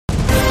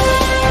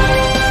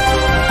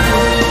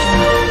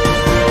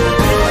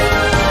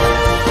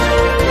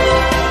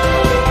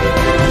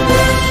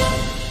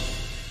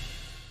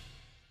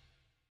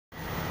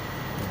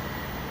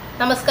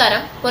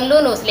നമസ്കാരം,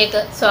 പുനലൂർ ന്യൂസിലേക്ക്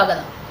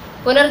സ്വാഗതം.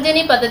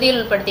 പുനർജനി പദ്ധതിയിൽ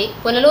ഉൾപ്പെടുത്തി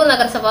പുനലൂർ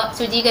നഗരസഭ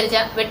ശുചീകരിച്ച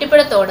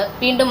വെട്ടിപ്പുഴത്തോട്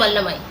വീണ്ടും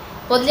മലിനമായി.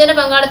 പൊതുജന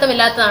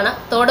പങ്കാളിത്തമില്ലാത്തതാണ്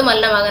തോട്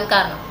മലിനമാകാൻ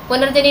കാരണം.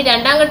 പുനർജനി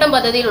രണ്ടാം ഘട്ടം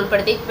പദ്ധതിയിൽ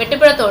ഉൾപ്പെടുത്തി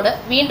വെട്ടിപ്പുഴത്തോട്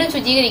വീണ്ടും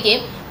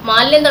ശുചീകരിക്കുകയും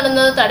മാലിന്യം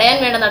തള്ളുന്നത് തടയാൻ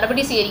വേണ്ട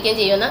നടപടി സ്വീകരിക്കുകയും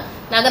ചെയ്യുമെന്ന്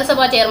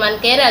നഗരസഭാ ചെയർമാൻ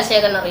കെ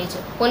രാജശേഖരൻ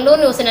അറിയിച്ചു. പുനലൂർ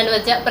ന്യൂസിന്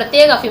അനുവദിച്ച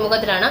പ്രത്യേക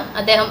അഭിമുഖത്തിലാണ്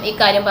അദ്ദേഹം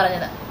ഇക്കാര്യം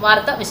പറഞ്ഞത്.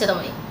 വാർത്ത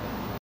വിശദമായി.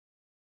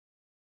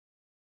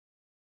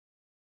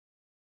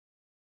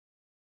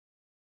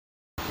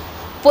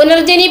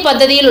 പുനർജനി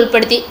പദ്ധതിയിൽ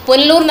ഉൾപ്പെടുത്തി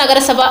പുനലൂർ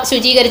നഗരസഭ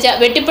ശുചീകരിച്ച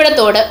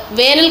വെട്ടിപ്പുഴത്തോട്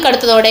വേനൽ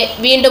കടുത്തതോടെ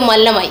വീണ്ടും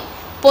മലിനമായി.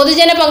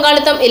 പൊതുജന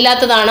പങ്കാളിത്തം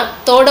ഇല്ലാത്തതാണ്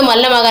തോട്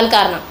മലിനമാകാൻ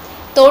കാരണം.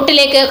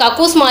 തോട്ടിലേക്ക്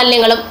കക്കൂസ്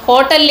മാലിന്യങ്ങളും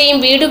ഹോട്ടലിലെയും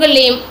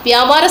വീടുകളിലെയും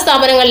വ്യാപാര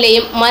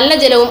സ്ഥാപനങ്ങളിലെയും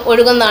മലിനജലവും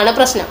ഒഴുകുന്നതാണ്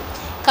പ്രശ്നം.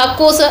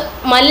 കക്കൂസ്,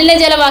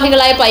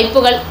 മലിനജലവാഹികളായ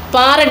പൈപ്പുകൾ,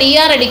 പാറ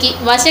ഡിയാറടുക്കി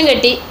വശം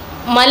കെട്ടി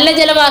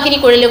മലിനജലവാഹിനി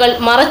കുഴലുകൾ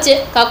മറച്ച്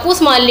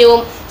കക്കൂസ്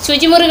മാലിന്യവും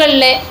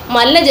ശുചിമുറികളിലെ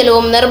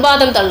മലിനജലവും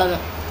നിർബാധം തള്ളുന്നു.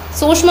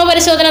 സൂക്ഷ്മ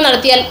പരിശോധന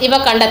നടത്തിയാൽ ഇവ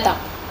കണ്ടെത്താം.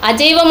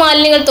 അജൈവ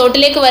മാലിന്യങ്ങൾ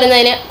തോട്ടിലേക്ക്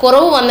വരുന്നതിന്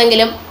കുറവ്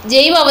വന്നെങ്കിലും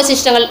ജൈവ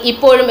അവശിഷ്ടങ്ങൾ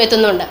ഇപ്പോഴും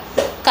എത്തുന്നുണ്ട്.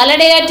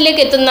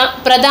 കല്ലടയാറ്റിലേക്ക് എത്തുന്ന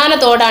പ്രധാന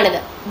തോടാണിത്.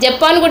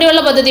 ജപ്പാൻ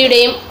കുടിവെള്ള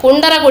പദ്ധതിയുടെയും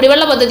കുണ്ടറ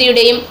കുടിവെള്ള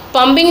പദ്ധതിയുടെയും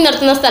പമ്പിംഗ്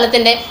നടത്തുന്ന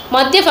സ്ഥലത്തിൻ്റെ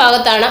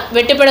മധ്യഭാഗത്താണ്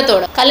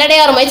വെട്ടിപ്പുഴത്തോട്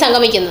കല്ലടയാറുമായി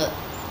സംഗമിക്കുന്നത്.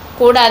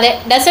 കൂടാതെ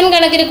ഡസൻ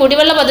കണക്കിന്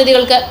കുടിവെള്ള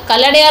പദ്ധതികൾക്ക്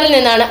കല്ലടയാറിൽ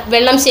നിന്നാണ്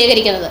വെള്ളം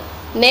ശേഖരിക്കുന്നത്.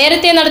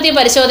 നേരത്തെ നടത്തിയ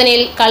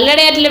പരിശോധനയിൽ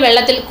കല്ലടയാറ്റിലെ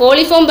വെള്ളത്തിൽ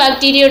കോളിഫോം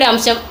ബാക്ടീരിയയുടെ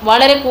അംശം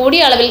വളരെ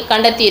കൂടിയ അളവിൽ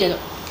കണ്ടെത്തിയിരുന്നു.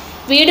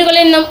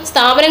 വീടുകളിൽ നിന്നും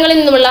സ്ഥാപനങ്ങളിൽ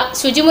നിന്നുമുള്ള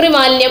ശുചിമുറി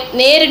മാലിന്യം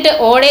നേരിട്ട്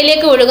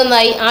ഓടയിലേക്ക്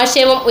ഒഴുകുന്നതായി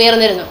ആക്ഷേപം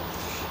ഉയർന്നിരുന്നു.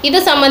 ഇത്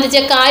സംബന്ധിച്ച്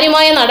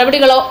കാര്യമായ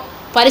നടപടികളോ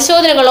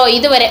പരിശോധനകളോ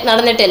ഇതുവരെ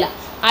നടന്നിട്ടില്ല.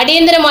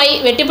 അടിയന്തരമായി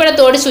വെട്ടിപ്പുഴ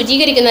തോട്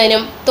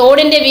ശുചീകരിക്കുന്നതിനും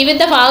തോടിൻ്റെ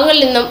വിവിധ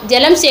ഭാഗങ്ങളിൽ നിന്നും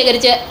ജലം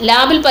ശേഖരിച്ച്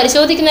ലാബിൽ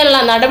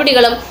പരിശോധിക്കുന്നതിനുള്ള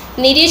നടപടികളും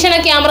നിരീക്ഷണ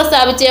ക്യാമറ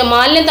സ്ഥാപിച്ച്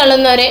മാലിന്യം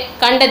തള്ളുന്നവരെ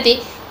കണ്ടെത്തി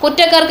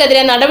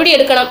കുറ്റക്കാർക്കെതിരെ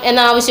നടപടിയെടുക്കണം എന്ന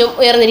ആവശ്യവും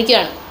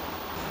ഉയർന്നിരിക്കുകയാണ്.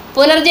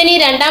 പുനർജനി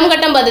രണ്ടാം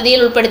ഘട്ടം പദ്ധതിയിൽ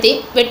ഉൾപ്പെടുത്തി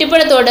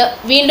വെട്ടിപ്പുഴത്തോട്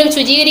വീണ്ടും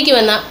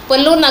ശുചീകരിക്കുമെന്ന്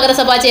പുനലൂർ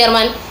നഗരസഭാ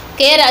ചെയർമാൻ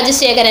കെ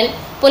രാജശേഖരൻ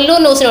പുനലൂർ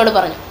ന്യൂസിനോട്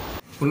പറഞ്ഞു.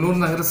 പുനലൂർ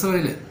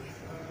നഗരസഭയിൽ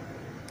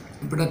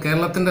ഇവിടെ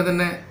കേരളത്തിൻ്റെ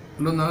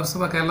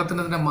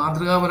തന്നെ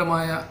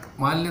മാതൃകാപരമായ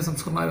മാലിന്യ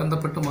സംസ്കരണവുമായി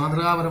ബന്ധപ്പെട്ട്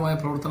മാതൃകാപരമായ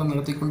പ്രവർത്തനം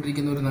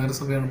നടത്തിക്കൊണ്ടിരിക്കുന്ന ഒരു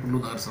നഗരസഭയാണ്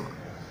പുനലൂർ നഗരസഭ.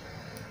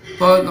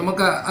 ഇപ്പോൾ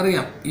നമുക്ക്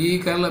അറിയാം, ഈ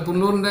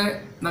പുനലൂരിൻ്റെ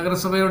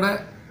നഗരസഭയുടെ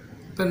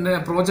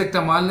പ്രോജക്റ്റ്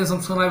മാലിന്യ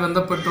സംസ്കരണവുമായി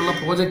ബന്ധപ്പെട്ടുള്ള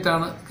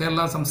പ്രോജക്റ്റാണ്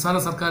കേരള സംസ്ഥാന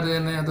സർക്കാർ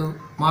തന്നെ അത്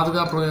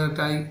മാതൃകാ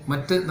പ്രോജക്റ്റായി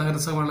മറ്റ്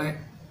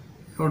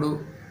നഗരസഭകളോട്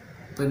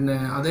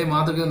അതേ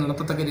മാതൃക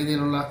നടത്തത്തക്ക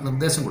രീതിയിലുള്ള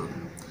നിർദ്ദേശം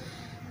കൊടുക്കും.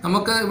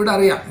 നമുക്ക് ഇവിടെ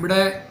അറിയാം,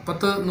 ഇവിടെ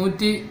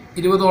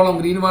 120ഓളം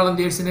ഗ്രീൻ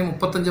വാളണ്ടിയേഴ്സിനെ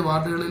 35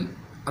 വാർഡുകളിൽ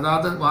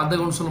അതാത് വാർഡ്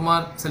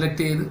കൗൺസിലർമാർ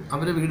സെലക്ട് ചെയ്ത്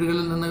അവർ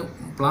വീടുകളിൽ നിന്ന്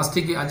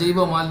പ്ലാസ്റ്റിക്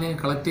അജൈവ മാലിന്യം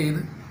കളക്ട്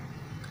ചെയ്ത്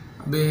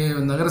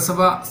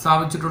നഗരസഭ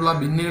സ്ഥാപിച്ചിട്ടുള്ള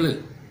ബിന്നുകളിൽ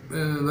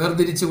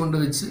വേർതിരിച്ച്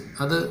കൊണ്ടുവച്ച്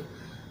അത്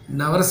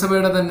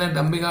നഗരസഭയുടെ തന്നെ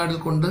ഡംപിംഗ് യാർഡിൽ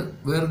കൊണ്ട്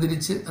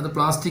വേർതിരിച്ച് അത്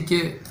പ്ലാസ്റ്റിക്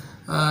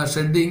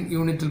ഷെഡിങ്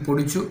യൂണിറ്റിൽ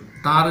പൊടിച്ചു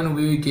ടാറിന്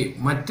ഉപയോഗിക്കുകയും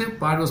മറ്റ്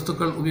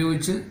പാഴ്വസ്തുക്കൾ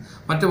ഉപയോഗിച്ച്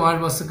മറ്റ്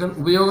പാഴ്വസ്തുക്കൾ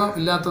ഉപയോഗം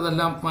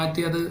ഇല്ലാത്തതെല്ലാം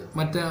മാറ്റി അത്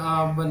മറ്റ്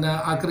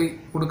ആക്രി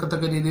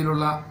കൊടുക്കത്തക്ക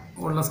രീതിയിലുള്ള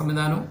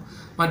സംവിധാനവും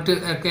മറ്റ്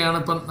ഒക്കെയാണ്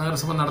ഇപ്പം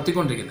നഗരസഭ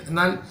നടത്തിക്കൊണ്ടിരിക്കുന്നത്.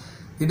 എന്നാൽ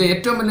ഇത്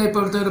ഏറ്റവും വലിയ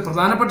ഇപ്പോഴത്തെ ഒരു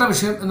പ്രധാനപ്പെട്ട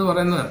വിഷയം എന്ന്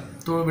പറയുന്നത്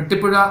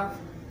വെട്ടിപ്പുഴ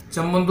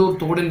ചെമ്മന്തൂർ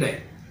തോടിൻ്റെ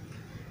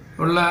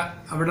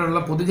അവിടെയുള്ള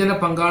പൊതുജന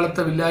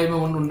പങ്കാളിത്തമില്ലായ്മ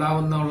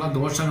കൊണ്ടുണ്ടാകുന്ന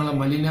ദോഷങ്ങൾ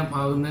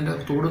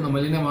തോട്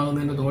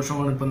മലിനമാകുന്നതിൻ്റെ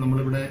ദോഷമാണ് ഇപ്പം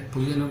നമ്മളിവിടെ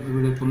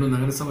പുനലൂർ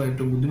നഗരസഭ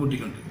ഏറ്റവും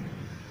ബുദ്ധിമുട്ടിക്കൊണ്ടിരിക്കുന്നത്.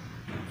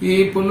 ഈ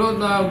പുനലൂർ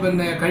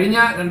കഴിഞ്ഞ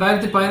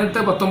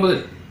 2018-19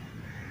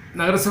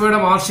 നഗരസഭയുടെ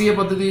വാർഷിക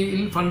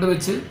പദ്ധതിയിൽ ഫണ്ട്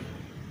വെച്ച്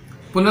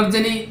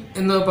പുനർജനി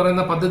എന്ന്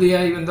പറയുന്ന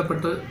പദ്ധതിയായി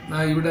ബന്ധപ്പെട്ട്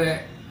ഇവിടെ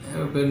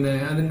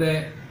അതിൻ്റെ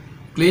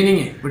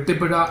ക്ലീനിങ്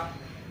വെട്ടിപ്പുഴ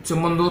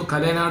ചെമ്മന്തൂർ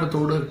കലേനാട്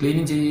തോട്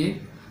ക്ലീനിങ് ചെയ്യുകയും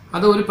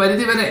അത് ഒരു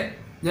പരിധിവരെ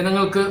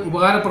ജനങ്ങൾക്ക്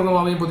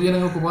ഉപകാരപ്രദമാവുകയും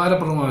പൊതുജനങ്ങൾക്ക്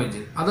ഉപകാരപ്രദമാവുകയും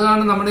ചെയ്തു.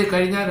 അതാണ് നമ്മുടെ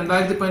കഴിഞ്ഞ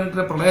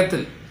 2018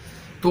 പ്രളയത്തിൽ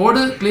തോട്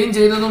ക്ലീൻ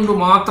ചെയ്തതുകൊണ്ട്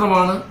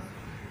മാത്രമാണ്,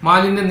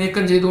 മാലിന്യം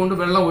നീക്കം ചെയ്തുകൊണ്ട്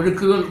വെള്ളം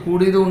ഒഴുക്കുകൾ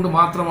കൂടിയതുകൊണ്ട്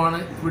മാത്രമാണ്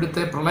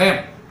ഇവിടുത്തെ പ്രളയം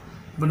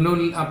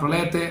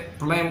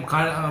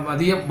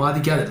അധികം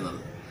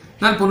ബാധിക്കാതിരുന്നത്.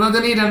 എന്നാൽ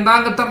പുനർജനി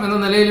രണ്ടാം ഘട്ടം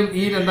എന്ന നിലയിലും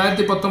ഈ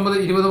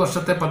 2019-20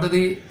 വർഷത്തെ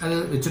പദ്ധതി അത്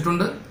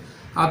വെച്ചിട്ടുണ്ട്.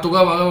 ആ തുക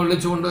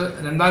വകവെള്ളിച്ചുകൊണ്ട്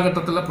രണ്ടാം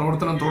ഘട്ടത്തിലെ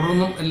പ്രവർത്തനം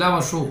തുടർന്നും എല്ലാ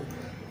വർഷവും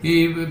ഈ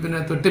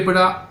വെട്ടിപ്പുഴ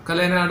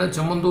കലേനാട്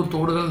ചെമ്മന്തൂർ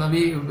തോടുകൾ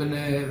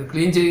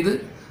ക്ലീൻ ചെയ്ത്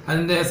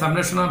അതിൻ്റെ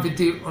സംരക്ഷണ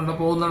ഭിത്തി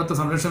പോകുന്നിടത്ത്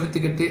സംരക്ഷണ ഭിത്തി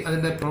കെട്ടി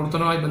അതിൻ്റെ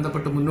പ്രവർത്തനവുമായി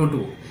ബന്ധപ്പെട്ട് മുന്നോട്ട്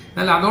പോകും.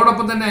 എന്നാൽ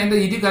അതോടൊപ്പം തന്നെ അതിൻ്റെ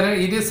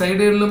ഇരു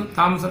സൈഡുകളിലും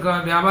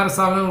വ്യാപാര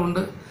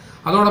സ്ഥാപനങ്ങളുണ്ട്,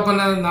 അതോടൊപ്പം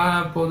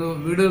തന്നെ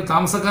വീട്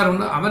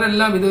താമസക്കാരുണ്ട്.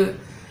 അവരെല്ലാം ഇത്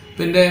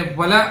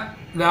പല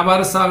വ്യാപാര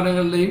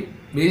സ്ഥാപനങ്ങളിലെയും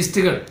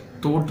വേസ്റ്റുകൾ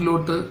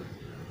തോട്ടിലോട്ട്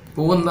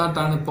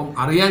പോകുന്നതായിട്ടാണ് ഇപ്പം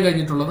അറിയാൻ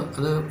കഴിഞ്ഞിട്ടുള്ളത്.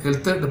 അത്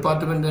ഹെൽത്ത്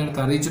ഡിപ്പാർട്ട്മെൻറ്റിൻ്റെ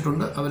അടുത്ത്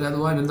അറിയിച്ചിട്ടുണ്ട്.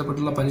 അവരതുമായി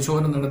ബന്ധപ്പെട്ടുള്ള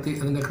പരിശോധന നടത്തി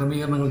അതിൻ്റെ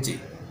ക്രമീകരണങ്ങൾ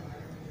ചെയ്യും.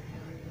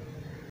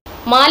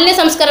 മാലിന്യ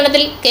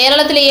സംസ്കരണത്തിൽ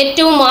കേരളത്തിലെ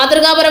ഏറ്റവും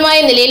മാതൃകാപരമായ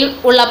നിലയിൽ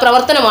ഉള്ള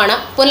പ്രവർത്തനമാണ്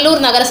പുനലൂർ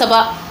നഗരസഭ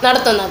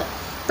നടത്തുന്നത്.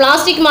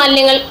 പ്ലാസ്റ്റിക്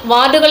മാലിന്യങ്ങൾ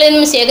വാർഡുകളിൽ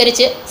നിന്നും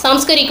ശേഖരിച്ച്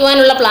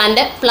സംസ്കരിക്കുവാനുള്ള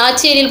പ്ലാന്റ്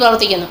പ്ലാച്ചേരിയിൽ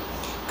പ്രവർത്തിക്കുന്നു.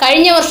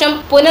 കഴിഞ്ഞ വർഷം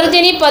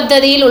പുനർജനി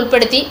പദ്ധതിയിൽ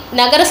ഉൾപ്പെടുത്തി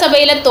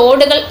നഗരസഭയിലെ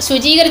തോടുകൾ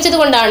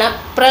ശുചീകരിച്ചതുകൊണ്ടാണ്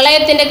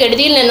പ്രളയത്തിന്റെ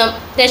കെടുതിയിൽ നിന്നും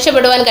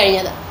രക്ഷപ്പെടുവാൻ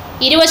കഴിഞ്ഞത്.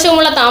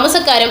 ഇരുവശവുമുള്ള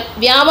താമസക്കാരും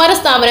വ്യാപാര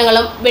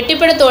സ്ഥാപനങ്ങളും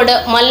വെട്ടിപ്പിടത്തോട്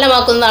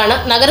മലിനമാക്കുന്നതാണ്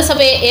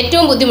നഗരസഭയെ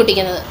ഏറ്റവും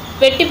ബുദ്ധിമുട്ടിക്കുന്നത്.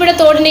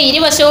 വെട്ടിപ്പിടത്തോടിന്റെ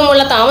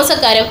ഇരുവശവുമുള്ള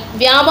താമസക്കാരും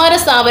വ്യാപാര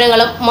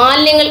സ്ഥാപനങ്ങളും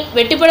മാലിന്യങ്ങൾ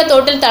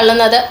വെട്ടിപ്പിടത്തോട്ടിൽ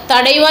തള്ളുന്നത്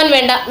തടയുവാൻ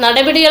വേണ്ട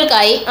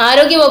നടപടികൾക്കായി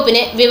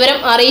ആരോഗ്യവകുപ്പിനെ വിവരം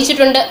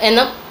അറിയിച്ചിട്ടുണ്ട്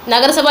എന്നും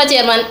നഗരസഭാ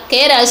ചെയർമാൻ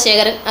കെ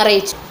രാജശേഖരൻ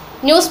അറിയിച്ചു.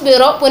 News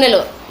bureau,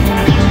 Punalur.